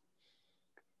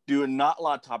do not a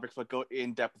lot of topics, but go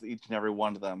in depth with each and every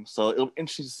one of them. So it'll be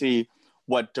interesting to see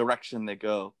what direction they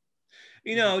go.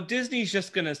 You know, Disney's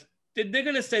just gonna they're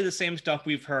gonna say the same stuff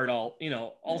we've heard all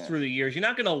through the years. You're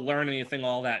not gonna learn anything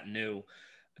all that new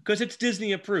because it's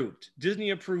Disney approved. Disney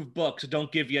approved books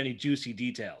don't give you any juicy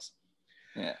details.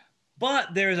 Yeah.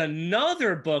 But there's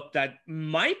another book that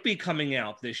might be coming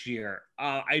out this year.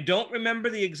 I don't remember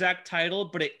the exact title,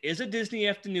 but it is a Disney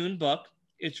Afternoon book.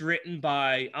 It's written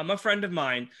by a friend of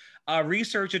mine,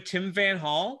 researcher Tim Van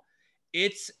Hall.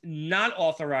 It's not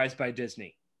authorized by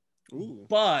Disney,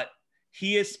 but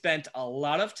he has spent a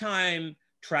lot of time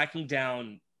tracking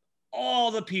down all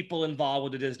the people involved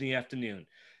with the Disney Afternoon.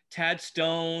 Tad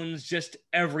Stones, just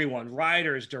everyone,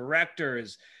 writers,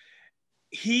 directors.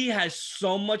 He has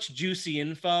so much juicy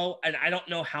info, and I don't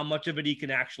know how much of it he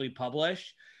can actually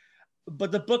publish.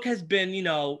 But the book has been,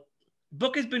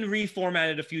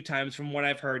 reformatted a few times from what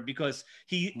I've heard because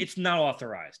it's not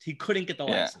authorized. He couldn't get the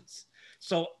license.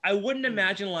 So I wouldn't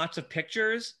imagine lots of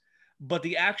pictures, but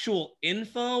the actual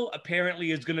info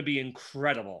apparently is going to be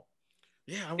incredible.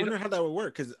 Yeah, I wonder how that would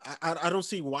work because I don't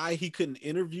see why he couldn't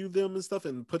interview them and stuff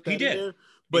and put that in there.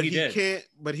 But he can't.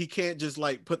 But he can't just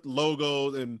like put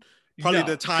logos and probably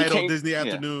the title Disney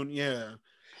Afternoon. Yeah.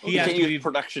 He can't use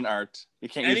production art. He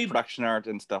can't use production art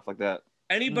and stuff like that.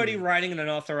 Anybody writing an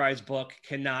unauthorized book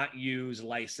cannot use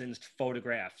licensed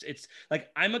photographs. It's like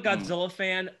I'm a Godzilla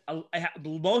fan.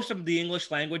 Most of the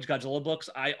English language Godzilla books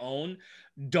I own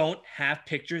don't have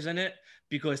pictures in it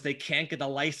because they can't get the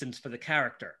license for the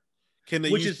character. Can they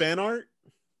use fan art?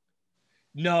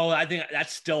 No, I think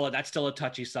that's still a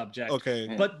touchy subject.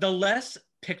 Okay. But the less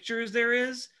pictures there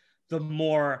is, the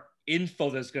more info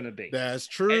there's going to be. That's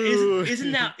true.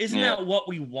 Isn't that what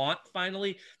we want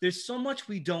finally? There's so much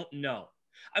we don't know.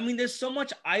 I mean, there's so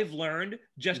much I've learned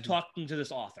just talking to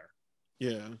this author.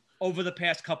 Yeah. Over the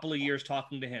past couple of years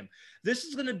talking to him. This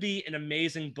is going to be an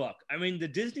amazing book. I mean, the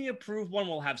Disney approved one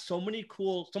will have so much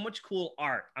cool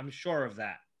art. I'm sure of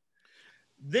that.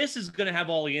 This is going to have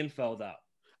all the info though.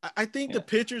 I think the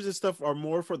pictures and stuff are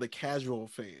more for the casual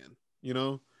fan, you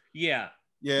know? Yeah.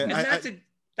 Yeah. And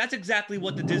that's exactly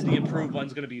what the Disney approved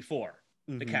one's going to be for,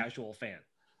 the casual fan.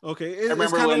 Okay. I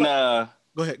remember when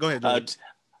go ahead.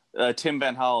 Tim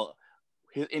Van Hall,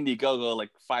 his Indiegogo like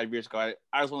 5 years ago,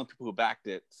 I was one of the people who backed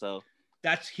it. So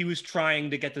he was trying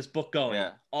to get this book going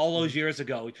all those years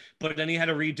ago, but then he had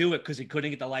to redo it because he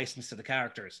couldn't get the license to the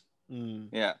characters.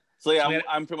 Yeah. So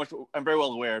I'm very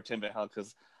well aware of Tim Van Hall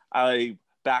because I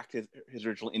backed his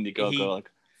original Indiegogo like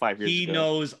 5 years ago. He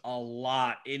knows a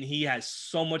lot, and he has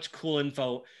so much cool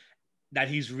info that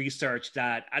he's researched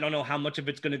that I don't know how much of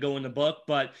it's going to go in the book,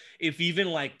 but if even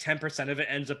like 10% of it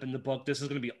ends up in the book, this is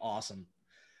going to be awesome.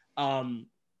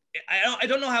 I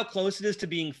don't know how close it is to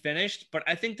being finished, but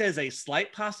I think there's a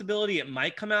slight possibility it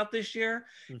might come out this year.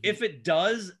 If it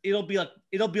does, it'll be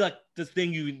like the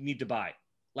thing you need to buy.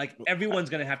 Like everyone's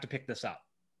going to have to pick this up.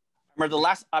 Remember the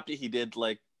last update he did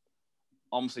like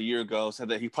almost a year ago said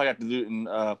that he probably have to do it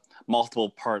in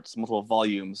multiple parts, multiple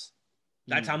volumes.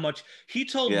 That's how much he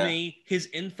told me. His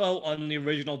info on the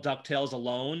original DuckTales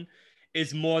alone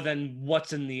is more than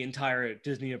what's in the entire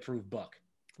Disney approved book.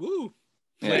 Woo.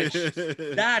 Which,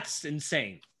 that's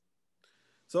insane.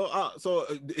 So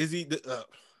is he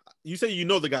you say you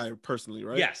know the guy personally,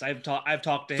 right? Yes, I've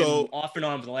talked to him off and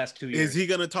on for the last 2 years. Is he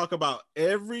going to talk about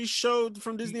every show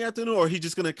from Disney Afternoon, or he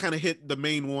just going to kind of hit the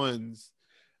main ones?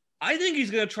 I think he's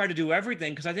going to try to do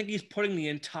everything because I think he's putting the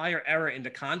entire era into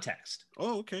context.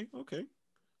 Oh, okay.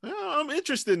 I'm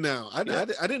interested now. I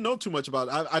didn't know too much about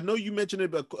it. I know you mentioned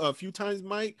it a few times,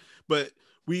 Mike, but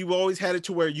we've always had it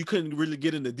to where you couldn't really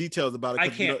get into details about it. I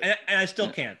can't, and I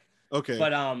still can't. Okay.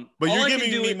 But you're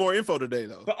giving me more info today,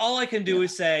 though. But all I can do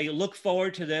is say, look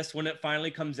forward to this when it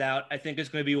finally comes out. I think it's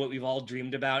going to be what we've all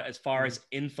dreamed about as far as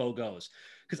info goes.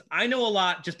 Because I know a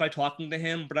lot just by talking to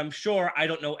him, but I'm sure I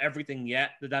don't know everything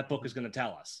yet that book is going to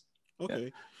tell us. Okay. Yeah.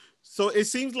 So it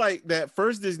seems like that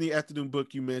first Disney Afternoon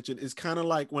book you mentioned is kind of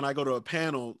like when I go to a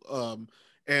panel,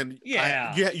 and you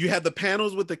have the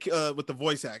panels with the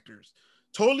voice actors.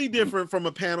 Totally different from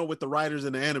a panel with the writers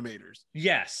and the animators.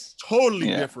 Yes. Totally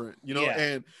different,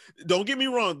 and don't get me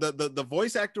wrong, the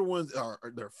voice actor ones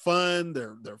they're fun,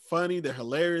 they're funny, they're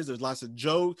hilarious, there's lots of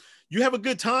jokes. You have a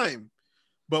good time.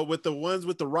 But with the ones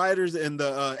with the writers and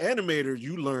the animators,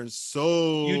 you learn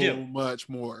so much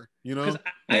more, Because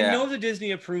I know the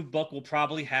Disney approved book will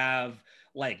probably have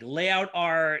like layout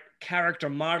art, character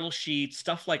model sheets,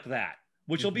 stuff like that,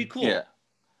 which will be cool. Yeah.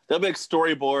 There'll be like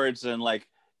storyboards and like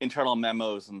internal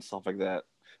memos and stuff like that.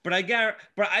 But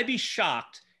I'd be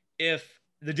shocked if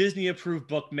the Disney approved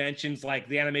book mentions like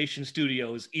the animation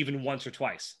studios even once or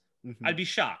twice. Mm-hmm. I'd be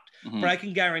shocked. But I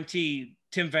can guarantee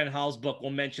Tim Van Hall's book will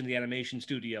mention the animation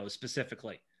studios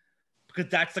specifically,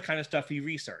 because that's the kind of stuff he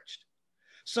researched.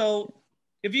 So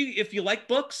if you like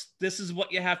books, this is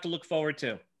what you have to look forward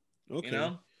to. Okay. You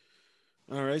know?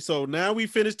 All right. So now we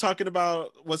finished talking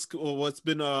about what's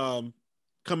been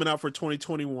coming out for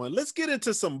 2021. Let's get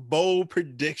into some bold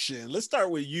prediction. Let's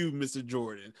start with you, Mr.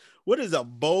 Jordan. What is a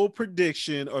bold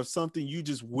prediction or something you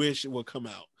just wish it would come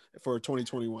out for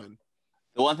 2021?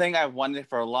 The one thing I've wanted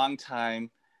for a long time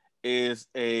is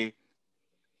a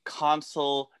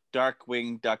console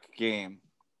Darkwing Duck game.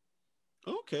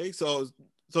 Okay, so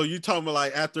you talking about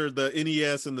like after the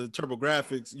NES and the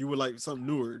TurboGrafx, you would like something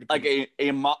newer, like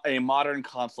a modern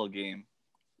console game.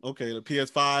 Okay, the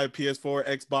PS5, PS4,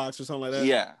 Xbox, or something like that.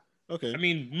 Yeah. Okay. I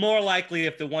mean, more likely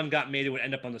if the one got made, it would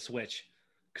end up on the Switch,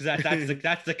 because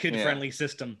that's the kid-friendly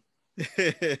system.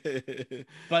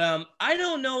 But I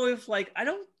don't know if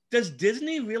does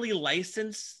Disney really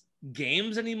license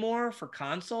games anymore for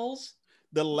consoles?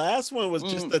 The last one was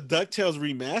just the DuckTales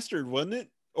remastered, wasn't it?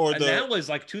 That was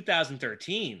like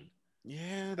 2013.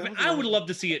 Yeah, I would love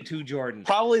to see it too, Jordan.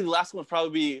 Probably the last one would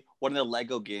probably be one of the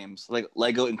Lego games, like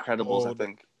Lego Incredibles, I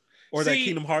think. Or that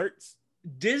Kingdom Hearts.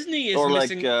 Disney is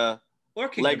missing, or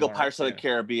Lego Pirates of the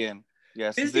Caribbean.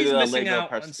 Yes, Disney's missing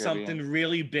out on something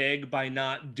really big by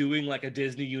not doing like a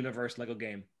Disney Universe Lego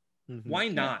game. Mm-hmm. Why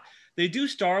not? Yeah. They do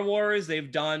Star Wars,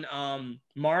 they've done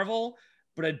Marvel,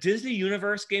 but a Disney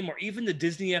Universe game or even the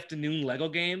Disney Afternoon Lego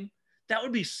game, that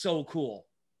would be so cool.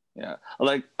 Yeah,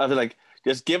 I feel like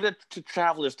just give it to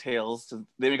Traveler's Tales. So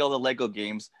they make all the Lego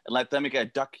games and let them make a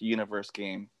Duck Universe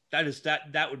game.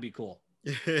 That would be cool.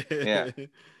 Yeah.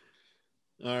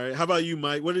 All right. How about you,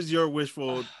 Mike? What is your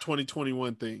wishful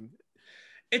 2021 thing?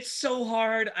 It's so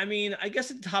hard. I mean, I guess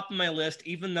at the top of my list,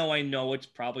 even though I know it's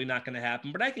probably not going to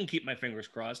happen, but I can keep my fingers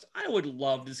crossed. I would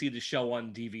love to see the show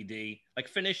on DVD, like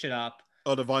finish it up.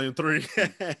 Oh, the volume 3.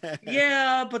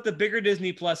 Yeah, but the bigger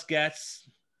Disney Plus gets,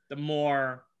 the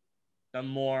more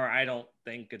I don't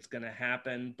think it's going to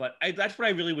happen. But that's what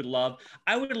I really would love.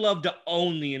 I would love to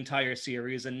own the entire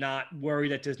series and not worry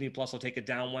that Disney Plus will take it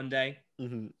down one day.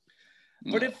 Mm-hmm.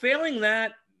 But if failing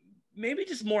that, maybe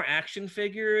just more action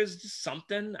figures, just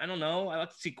something. I don't know. I'd like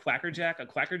to see a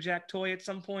Quackerjack toy at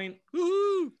some point.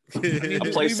 Woo! I mean,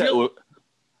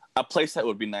 a playset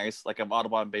would be nice, like an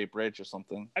Audubon Bay Bridge or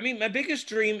something. I mean, my biggest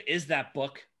dream is that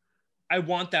book. I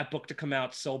want that book to come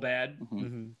out so bad.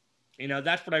 Mm-hmm. You know,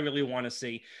 that's what I really want to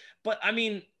see. But I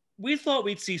mean, we thought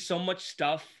we'd see so much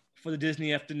stuff for the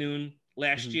Disney Afternoon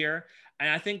last year. And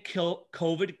I think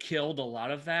COVID killed a lot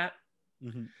of that.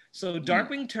 Mm-hmm. So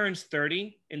Darkwing turns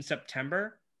 30 in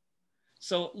September.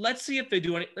 So let's see if they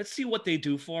do let's see what they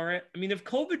do for it. I mean, if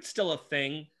COVID's still a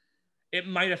thing, it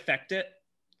might affect it.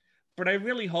 But I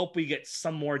really hope we get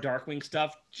some more Darkwing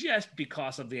stuff just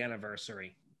because of the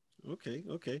anniversary. Okay.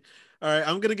 All right,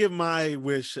 I'm gonna give my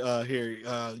wish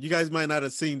here. You guys might not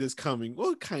have seen this coming.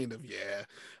 Well, kind of,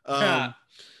 yeah.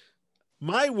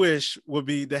 My wish would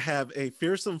be to have a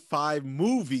Fearsome 5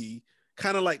 movie,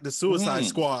 kind of like the Suicide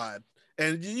Squad.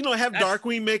 And, have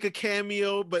Darkwing make a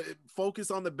cameo, but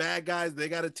focus on the bad guys. They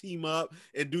got to team up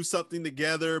and do something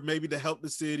together, maybe to help the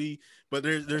city, but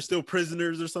they're still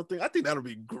prisoners or something. I think that would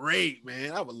be great,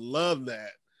 man. I would love that.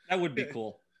 That would be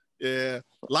cool. Yeah.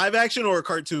 Live action or a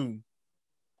cartoon?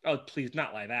 Oh, please,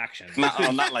 not live action. Not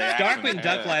live action. Darkwing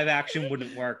Duck live action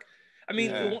wouldn't work. I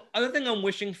mean, the other thing I'm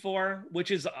wishing for,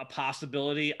 which is a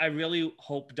possibility, I really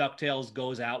hope DuckTales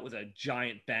goes out with a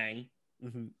giant bang.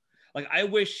 Mm-hmm. Like,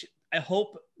 I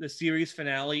hope the series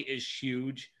finale is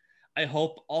huge. I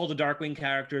hope all the Darkwing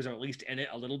characters are at least in it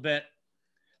a little bit.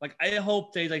 Like, I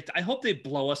hope they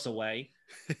blow us away.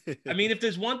 I mean, if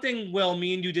there's one thing, Will,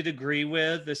 me and you did agree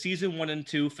with, the season 1 and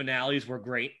 2 finales were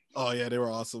great. Oh yeah, they were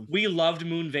awesome. We loved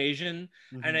Moonvasion,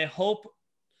 and I hope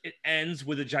it ends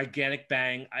with a gigantic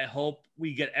bang. I hope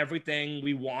we get everything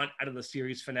we want out of the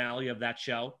series finale of that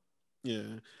show.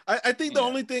 Yeah, I think the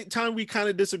only time we kind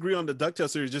of disagree on the DuckTales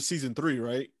series is just season 3,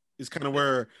 right? Is kind of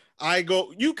where I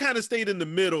go. You kind of stayed in the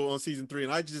middle on season 3,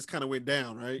 and I just kind of went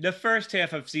down, right? The first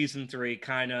half of season 3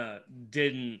 kind of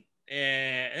didn't,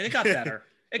 and it got better.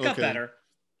 It got better.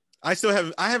 I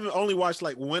haven't only watched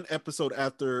like one episode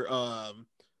after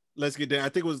Let's Get Down. I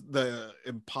think it was the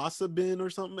Impossible or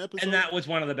something episode, and that was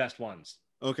one of the best ones.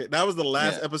 Okay, that was the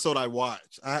last episode I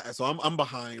watched. So I'm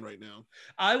behind right now.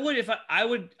 I would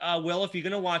Will, if you're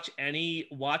gonna watch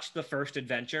the first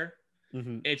adventure.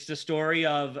 Mm-hmm. It's the story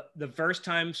of the first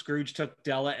time Scrooge took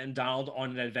Della and Donald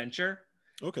on an adventure.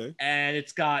 Okay. And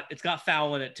it's got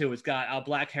Fowl in it too. It's got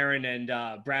Black Heron and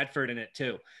Bradford in it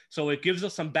too. So it gives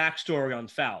us some backstory on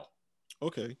Fowl.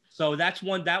 Okay. So that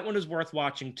one is worth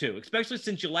watching too, especially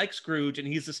since you like Scrooge and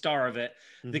he's the star of it.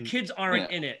 The kids aren't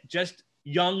in it, just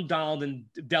young Donald and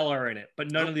Della are in it,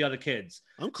 but none of the other kids.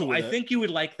 I'm cool so with I that. think you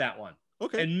would like that one.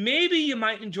 Okay. And maybe you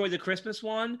might enjoy the Christmas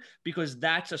one because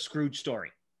that's a Scrooge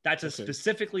story. That's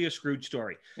specifically a Scrooge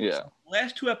story. Yeah. So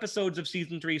last 2 episodes of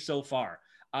season 3 so far,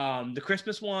 the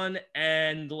Christmas one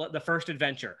and the first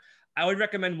adventure. I would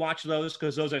recommend watch those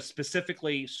because those are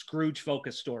specifically Scrooge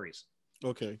focused stories.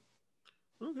 Okay.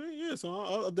 Yeah, so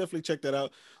I'll definitely check that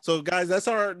out. So guys, that's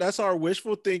our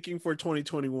wishful thinking for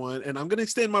 2021, and I'm gonna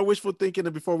extend my wishful thinking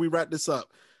before we wrap this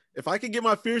up. If I can get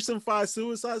my Fearsome 5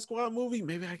 Suicide Squad movie,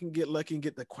 maybe I can get lucky and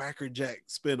get the Quacker Jack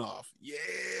spinoff. Yeah.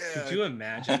 Could you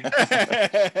imagine?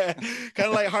 Kind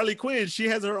of like Harley Quinn. She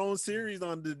has her own series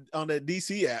on that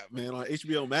DC app, man, on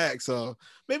HBO Max. So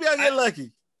maybe I'll get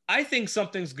lucky. I think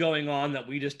something's going on that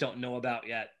we just don't know about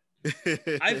yet.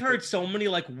 I've heard so many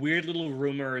like weird little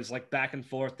rumors like back and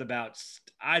forth about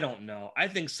I don't know. I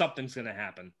think something's going to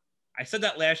happen. I said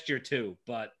that last year too,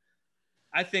 but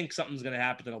I think something's going to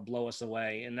happen that'll blow us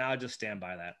away, and I'll just stand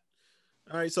by that.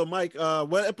 All right, so Mike,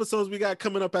 what episodes we got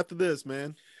coming up after this,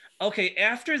 man? Okay,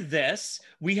 after this,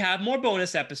 we have more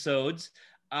bonus episodes.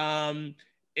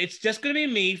 It's just going to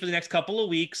be me for the next couple of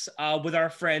weeks with our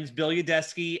friends Bill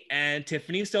Yadeski and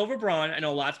Tiffany Silverbraun. I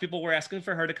know lots of people were asking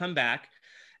for her to come back.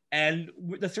 And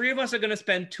the 3 of us are going to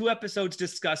spend 2 episodes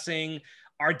discussing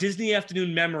our Disney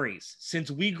afternoon memories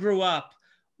since we grew up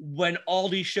when all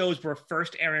these shows were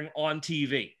first airing on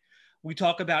TV. We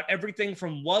talk about everything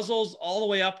from Wuzzles all the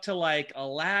way up to like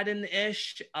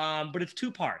Aladdin-ish, but it's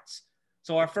 2 parts.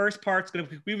 So our first part's going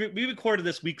to we recorded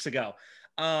this weeks ago.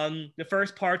 The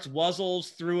first part's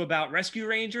Wuzzles through about Rescue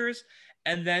Rangers,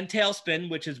 and then Tailspin,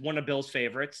 which is one of Bill's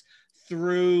favorites,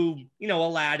 through,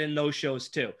 Aladdin, those shows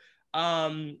too.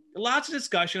 Lots of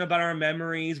discussion about our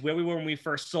memories, where we were when we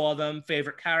first saw them,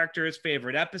 favorite characters,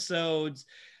 favorite episodes.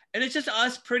 And it's just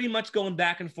us pretty much going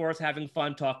back and forth, having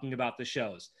fun talking about the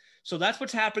shows. So that's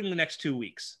what's happening the next 2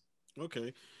 weeks.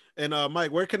 Okay. And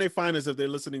Mike, where can they find us if they're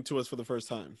listening to us for the first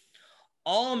time?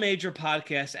 All major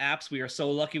podcast apps. We are so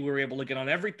lucky we were able to get on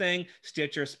everything: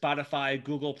 Stitcher, Spotify,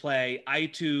 Google Play,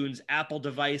 iTunes, Apple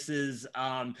devices,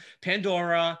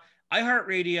 Pandora,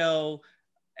 iHeartRadio,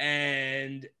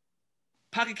 and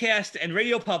Pocket Cast, and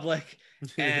Radio Public,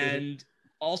 and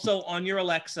also on your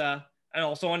Alexa, and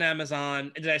also on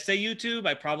Amazon. And did I say YouTube?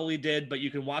 I probably did, but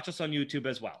you can watch us on YouTube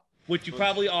as well, which you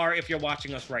probably are if you're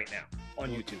watching us right now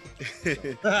on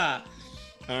YouTube. So.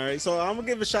 All right, so I'm gonna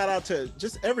give a shout out to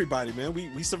just everybody, man.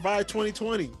 We survived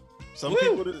 2020. Some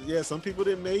people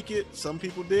didn't make it. Some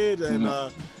people did,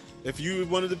 and if you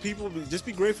one of the people, just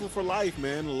be grateful for life,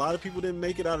 man. A lot of people didn't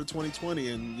make it out of 2020,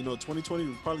 and 2020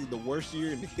 was probably the worst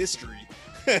year in history.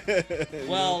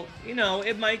 Well,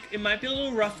 it might be a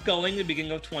little rough going the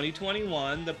beginning of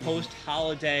 2021. The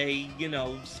post-holiday,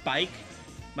 spike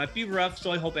might be rough.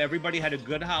 So I hope everybody had a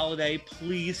good holiday.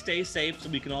 Please stay safe so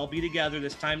we can all be together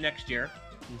this time next year.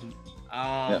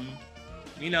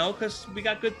 Because we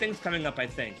got good things coming up, I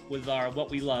think, with what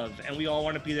we love, and we all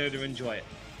want to be there to enjoy it.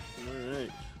 All right.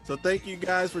 So thank you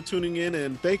guys for tuning in,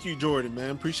 and thank you, Jordan, man.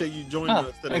 Appreciate you joining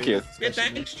us today. Thank you. Yeah,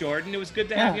 thanks, Jordan. It was good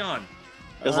to have you on.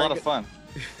 It was a lot of fun.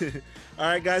 All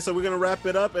right, guys, so we're going to wrap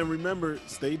it up, and remember,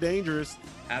 stay dangerous.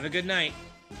 Have a good night.